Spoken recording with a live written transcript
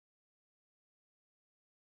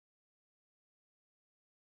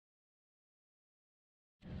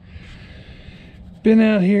Been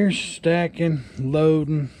out here stacking,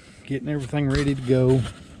 loading, getting everything ready to go.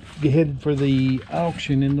 Get headed for the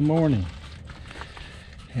auction in the morning.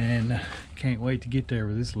 And can't wait to get there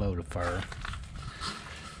with this load of fur.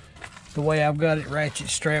 The way I've got it ratchet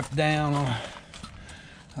strapped down on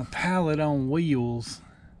a pallet on wheels.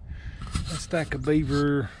 That stack of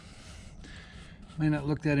beaver may not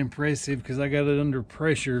look that impressive because I got it under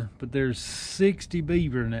pressure, but there's 60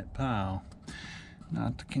 beaver in that pile.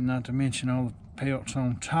 Not to mention all the pelts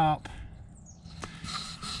on top.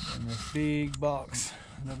 And this big box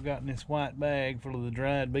that I've got in this white bag full of the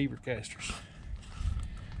dried beaver casters.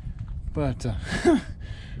 But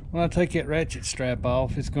when I take that ratchet strap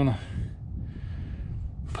off, it's gonna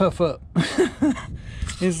puff up.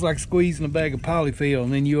 It's like squeezing a bag of polyfill,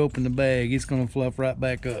 and then you open the bag, it's gonna fluff right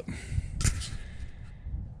back up.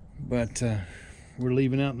 But we're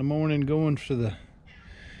leaving out in the morning, going for the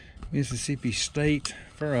Mississippi State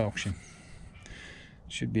Fur Auction.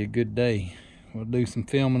 Should be a good day. We'll do some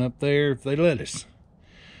filming up there if they let us.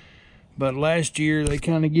 But last year they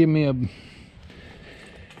kind of give me a,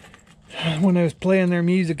 when I was playing their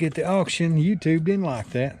music at the auction, YouTube didn't like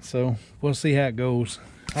that, so we'll see how it goes.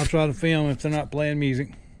 I'll try to film if they're not playing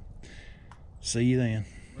music. See you then.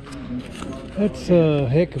 That's a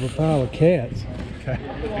heck of a pile of cats. Okay.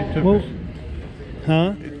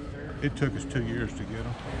 It took us 2 years to get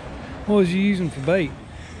them. What was you using for bait?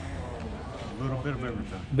 A little bit of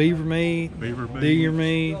everything. Beaver meat, deer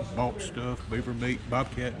meat, bulk stuff, beaver meat,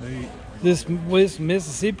 bobcat meat. This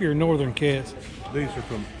Mississippi or northern cats? These are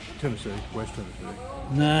from Tennessee, West Tennessee.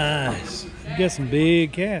 Nice. You got some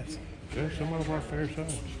big cats. Yeah, some of our fair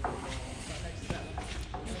size.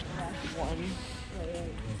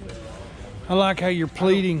 I like how you're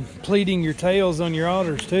pleating your tails on your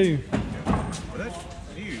otters too. Well, that's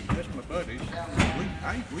new. That's my buddies.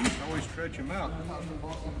 We used to always stretch them out.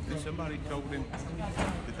 And somebody told him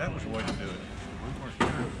that was the way to do it. We weren't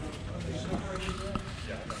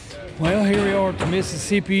sure. Well, here we are at the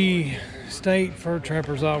Mississippi State Fur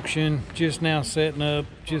Trappers Auction. Just now setting up,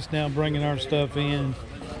 just now bringing our stuff in.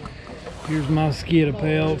 Here's my mosquito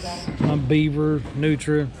pelts, my beaver,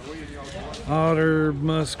 nutria, otter,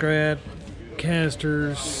 muskrat,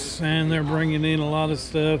 casters, and they're bringing in a lot of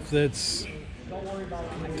stuff that's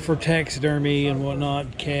for taxidermy and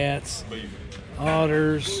whatnot, cats,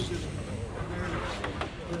 otters,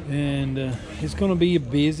 and it's going to be a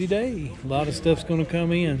busy day. A lot of stuff's going to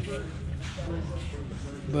come in,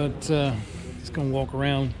 but just going to walk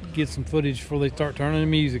around, get some footage before they start turning the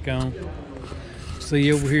music on. See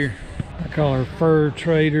you over here. I call her fur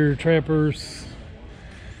trader trappers.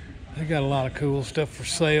 They got a lot of cool stuff for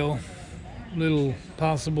sale. Little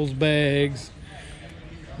possibles bags,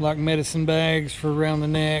 like medicine bags for around the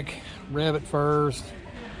neck, rabbit furs,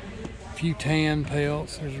 a few tan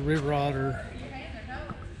pelts. There's a river otter,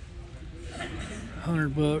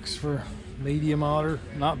 $100 for medium otter,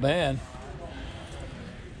 not bad.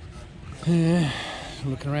 Yeah,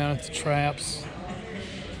 looking around at the traps,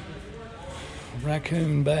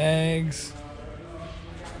 raccoon bags,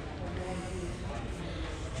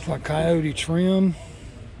 it's like coyote trim.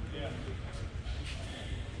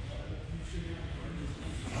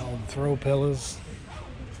 Throw pillows,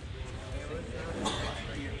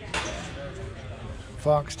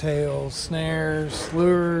 foxtails, snares,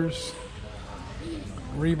 lures,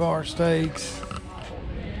 rebar stakes,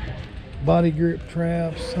 body grip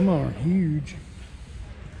traps. Some of them are huge.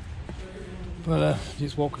 But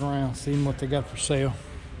just walking around, seeing what they got for sale.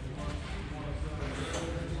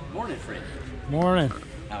 Morning, friend. Morning.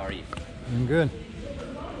 How are you? I'm good.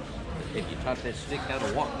 Have you taught that stick how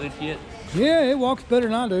to walk good yet? Yeah, it walks better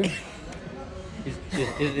than I do.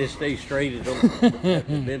 It stays straight. It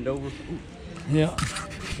don't bend over. Ooh. Yeah.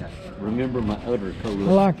 Remember my udder coat.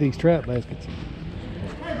 I like these trap baskets.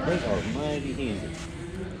 They are mighty handy.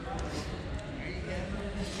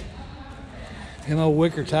 Them old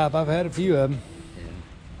wicker type, I've had a few of them. Yeah.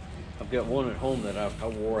 I've got one at home that I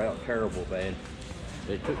wore out terrible bad.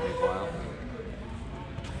 It took me a while.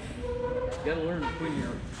 You gotta learn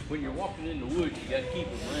when you're walking in the woods, you gotta keep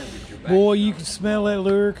in mind that your back. Boy, you can smell that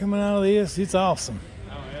lure coming out of this. It's awesome.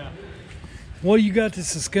 Oh yeah. What do you got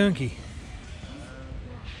that's a skunky?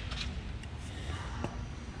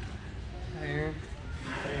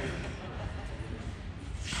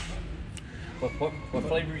 What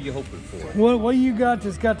flavor are you hoping for? What do you got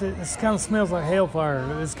that's got that? This kind of smells like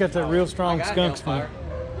hellfire. It's got that real strong skunk smell.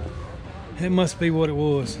 It must be what it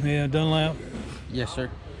was. Yeah, Dunlap. Yes, sir.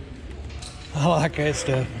 I like that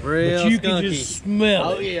stuff. Real but you skunky. can just smell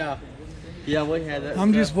it. Oh yeah. Yeah, we had that.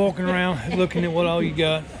 I'm just walking around looking at what all you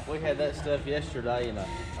got. We had that stuff yesterday, and a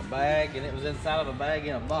bag, and it was inside of a bag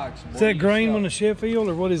in a box. Is that green one a Sheffield,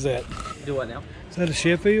 or what is that? Do what now? Is that a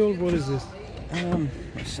Sheffield? What is this?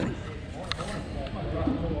 Let's see.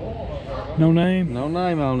 No name? No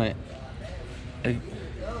name on it.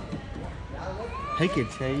 He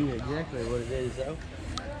could tell you exactly what it is, though.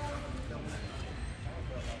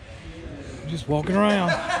 Just walking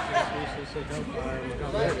around.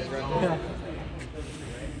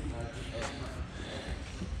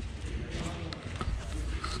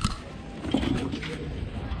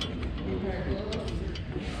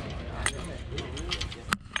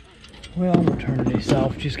 Well, I'm gonna turn this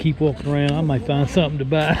off. Just keep walking around. I might find something to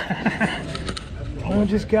buy. I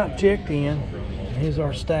just got checked in. Here's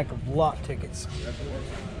our stack of lot tickets.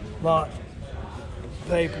 Lot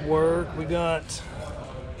paperwork. We got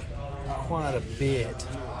quite a bit.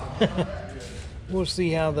 We'll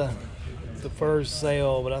see how the first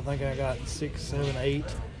sale, but I think I got 6, 7, 8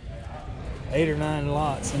 or 9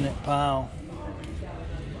 lots in that pile.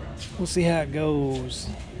 We'll see how it goes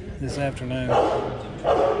this afternoon.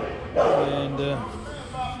 And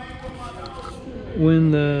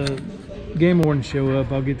when the game wardens show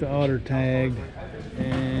up, I'll get the otter tagged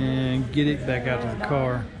and get it back out to the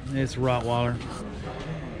car. It's a Rottweiler.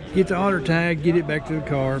 Get the otter tag, get it back to the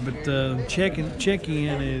car, but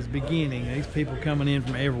check-in is beginning. These people coming in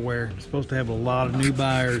from everywhere. We're supposed to have a lot of new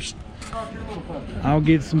buyers. I'll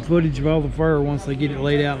get some footage of all the fur once they get it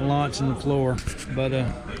laid out in lots in the floor. But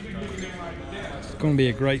it's going to be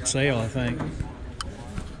a great sale, I think.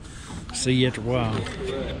 See you after a while.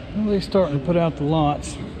 Well, they're starting to put out the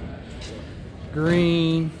lots.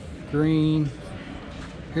 Green, green.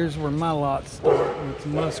 Here's where my lots start with the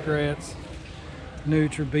muskrats.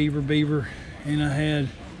 Nutria, beaver, and I had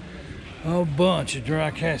a bunch of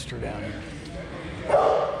dry castor down here. Did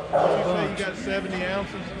you say you got 70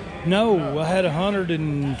 ounces? No, I had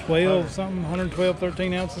 112 something, 112,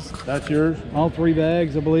 13 ounces. That's yours? All 3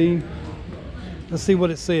 bags, I believe. Let's see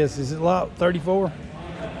what it says. Is it lot 34?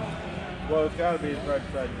 Well, it's got to be right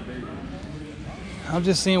beside the beaver. I'm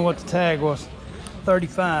just seeing what the tag was.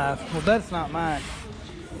 35. Well, that's not mine.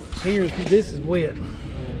 This is wet.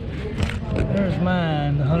 There's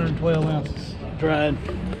mine, 112 ounces dried.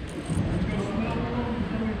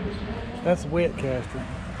 That's wet castor.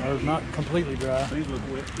 Or not completely dry. These look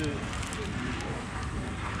wet too.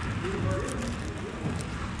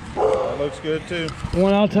 That looks good too.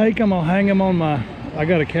 When I'll take them, I'll hang them on I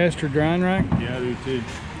got a castor drying rack. Yeah, I do too.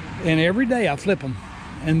 And every day I flip them.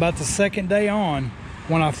 And about the second day on,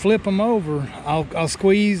 when I flip them over, I'll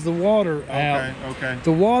squeeze the water out. Okay.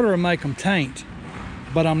 The water will make them taint.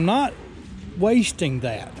 But I'm not wasting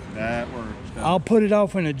that. That works. I'll put it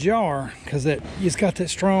off in a jar because it's got that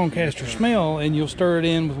strong castor smell, and you'll stir it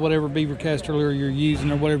in with whatever beaver castor lure you're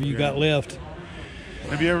using or whatever you got left.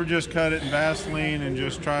 Have you ever just cut it in Vaseline and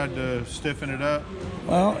just tried to stiffen it up?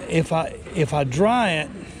 Well, if I dry it,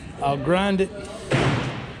 I'll grind it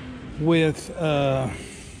with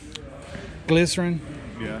glycerin.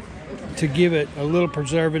 Yeah. To give it a little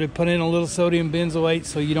preservative. Put in a little sodium benzoate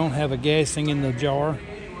so you don't have a gassing in the jar.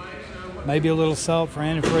 Maybe a little salt for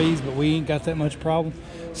antifreeze, but we ain't got that much problem.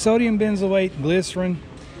 Sodium benzoate, glycerin,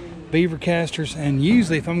 beaver casters, and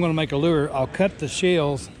usually if I'm going to make a lure, I'll cut the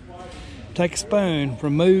shells, take a spoon,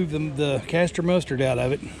 remove the castor mustard out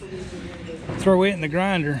of it, throw it in the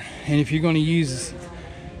grinder, and if you're going to use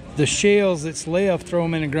the shells that's left, throw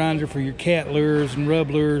them in a grinder for your cat lures and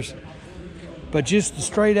rub lures. But just the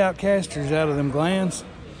straight out casters out of them glands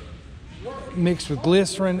mixed with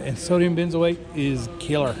glycerin and sodium benzoate is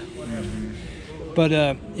killer. But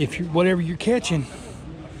if you whatever you're catching,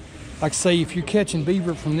 like say if you're catching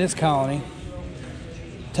beaver from this colony,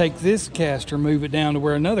 take this castor, move it down to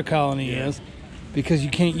where another colony is, because you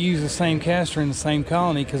can't use the same castor in the same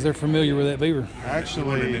colony because they're familiar with that beaver.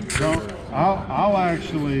 Actually, I'll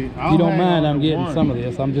If you don't mind, I'm getting some of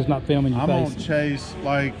this. I'm just not filming your face. I'm gonna chase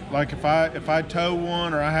like if I tow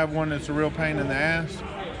one or I have one that's a real pain in the ass,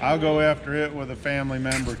 I'll go after it with a family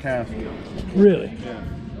member castor. Really? Yeah.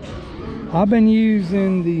 I've been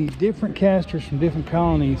using the different casters from different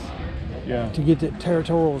colonies Yeah. to get that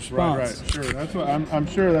territorial response. Right. Sure. That's what I'm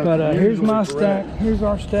sure that's. But here's my correct. stack. Here's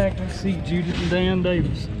our stack. Let's see Judith and Dan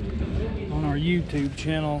Davis on our YouTube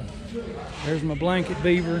channel. There's my blanket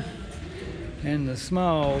beaver and the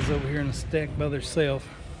smalls over here in the stack by themselves.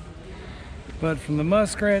 But from the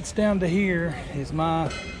muskrats down to here is my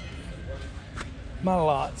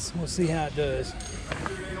lots. We'll see how it does.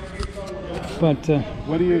 But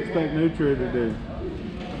What do you expect Nutria to do?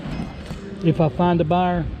 if I find a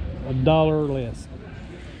buyer, $1 or less.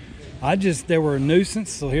 They were a nuisance,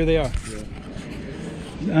 so here they are. Yeah.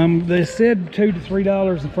 They said $2 to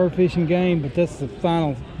 $3 in fur fishing game, but that's the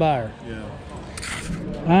final buyer. Yeah.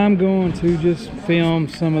 I'm going to just film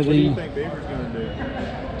some of What do you the think Beaver's going to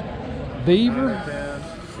do? beaver. 9 or 10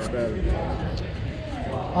 or better?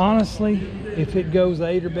 Honestly, if it goes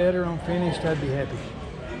 8 or better on finished, I'd be happy.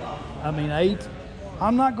 I mean 8.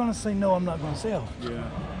 I'm not going to say no. I'm not going to sell. Yeah.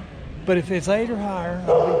 But if it's 8 or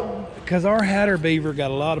higher, because our hatter beaver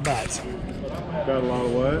got a lot of bites. Got a lot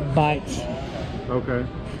of what? Bites. Okay.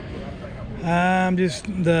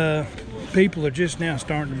 The people are just now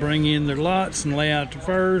starting to bring in their lots and lay out the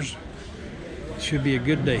furs. Should be a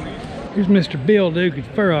good day. Here's Mr. Bill Duke at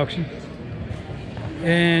the fur auction,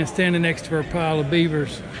 and standing next to a pile of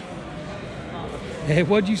beavers. Hey,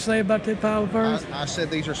 what'd you say about that pile of furs? I said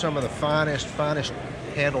these are some of the finest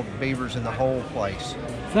handled beavers in the whole place.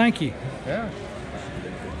 Thank you. Yeah.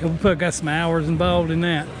 Got some hours involved in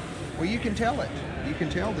that. Well, you can tell it. You can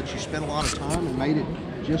tell that you spent a lot of time and made it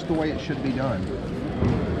just the way it should be done.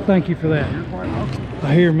 Thank you for that. You're quite welcome.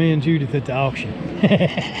 I hear me and Judith at the auction.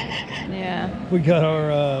 Yeah. We got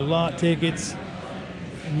our lot tickets,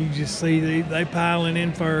 and you just see they piling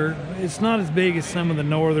in fur. It's not as big as some of the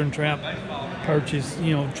northern trap purchase,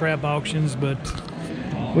 trap auctions, but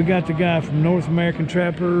we got the guy from North American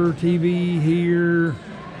Trapper TV here,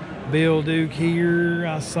 Bill Duke here.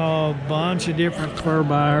 I saw a bunch of different fur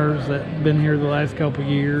buyers that have been here the last couple of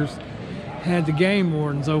years. Had the game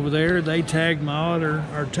wardens over there. They tagged my otter,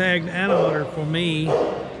 or tagged an otter for me,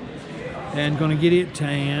 and gonna get it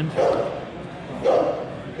tanned.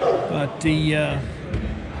 But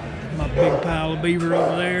my big pile of beaver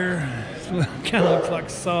over there, kind of looks like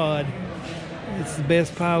sod. It's the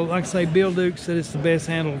best pile. Like I say, Bill Duke said it's the best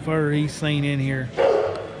handled fur he's seen in here.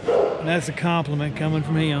 And that's a compliment coming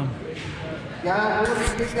from him. Guys, we're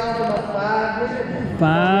going to kick off in about 5 minutes.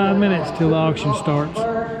 5 minutes till the auction starts. We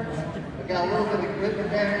got a little bit of equipment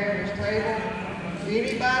down here on this table.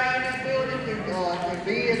 Anybody in this building can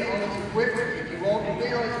bid on this equipment. If you want to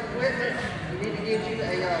bid on this equipment, we need to get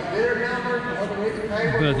you a bidder number underneath the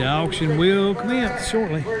table. But the auction will commence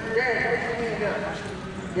shortly. Where's Garrett?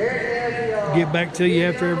 Garrett has the, Get back to you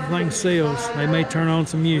after everything sells. They may turn on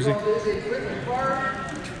some music. we're going to do the equipment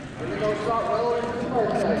first, and we're going to start rolling into the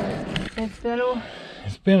first day.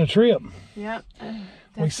 It's been a trip. Yep.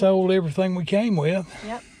 We sold everything we came with.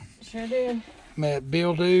 Yep, sure did. Met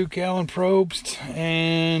Bill Duke, Alan Probst,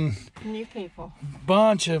 and New people. a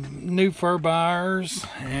bunch of new fur buyers.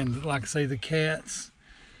 And like I say, the cats.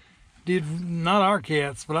 Not our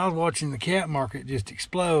cats, but I was watching the cat market just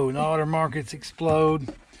explode. Otter markets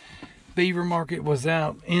explode. Beaver market was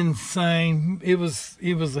out insane. It was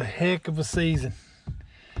a heck of a season.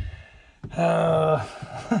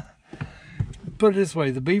 Put it this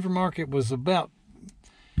way, the beaver market was about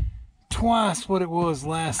twice what it was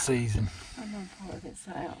last season. I'm gonna pull this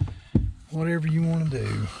out. Whatever you want to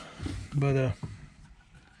do. But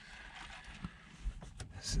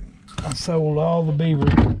I sold all the beaver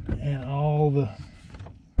and all the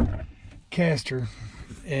castor,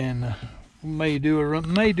 and may do a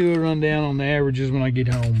rundown on the averages when I get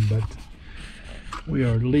home. But we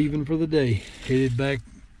are leaving for the day, headed back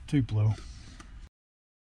to Tupelo.